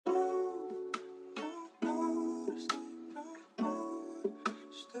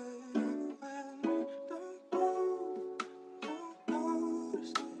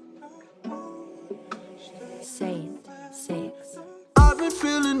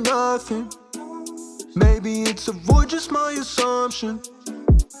feeling nothing. Maybe it's a void, just my assumption.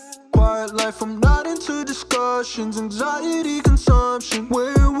 Quiet life, I'm not into discussions. Anxiety consumption,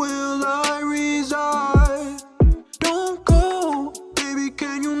 where will I reside? Don't go, baby,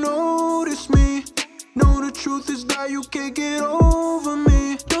 can you notice me? No, the truth is that you can't get over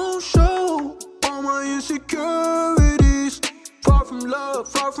me. Don't show all my insecurities. Far from love,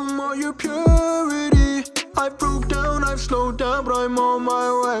 far from all your purity. I broke down, I've slowed down, but I'm on my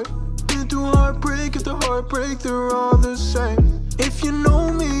way. Been through heartbreak after heartbreak, they're all the same. If you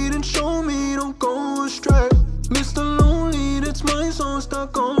know me, then show me, don't go astray. Mr. Lonely, that's my song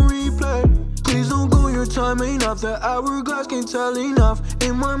stuck on replay. Please don't go, your time ain't up. The hourglass can't tell enough.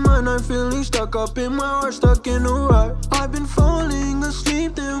 In my mind, I'm feeling stuck up. In my heart, stuck in a rut. I've been falling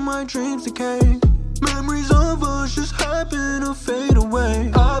asleep, then my dreams decay. Memories of us just happen to fade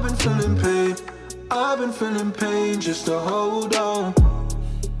away. I've been feeling pain, I've been feeling pain just to hold on.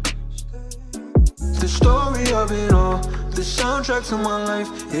 The story of it all, the soundtrack to my life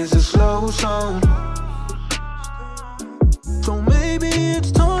is a slow song. So maybe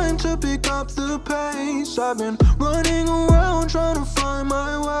it's time to pick up the pace. I've been running around trying to find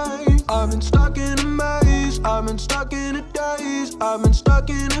my way. I've been stuck in a maze, I've been stuck in a daze, I've been stuck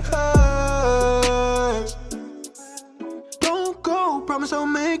in a haze. Don't go, promise I'll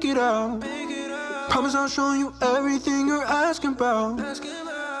make it out. Promise I'll show you everything you're asking about.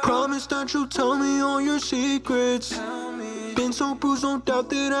 Promise that you'll tell me all your secrets. Been so bruised, don't doubt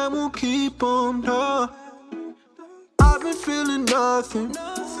that I won't keep them, no. I've been feeling nothing.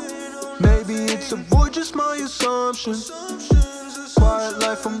 Maybe it's a void, just my assumption. Quiet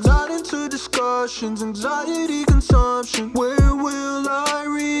life, I'm not into discussions. Anxiety consumption, where will I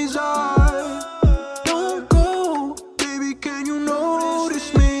reside? Don't go, baby, can you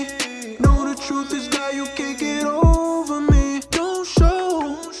notice me? No, the truth is that you can't get over me. Don't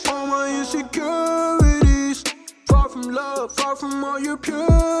show all my insecurities. Far from love, far from all your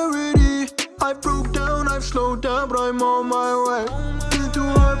purity. I broke down, I've slowed down, but I'm on my way. Been through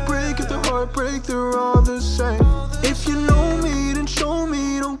heartbreak after heartbreak, they're all the same.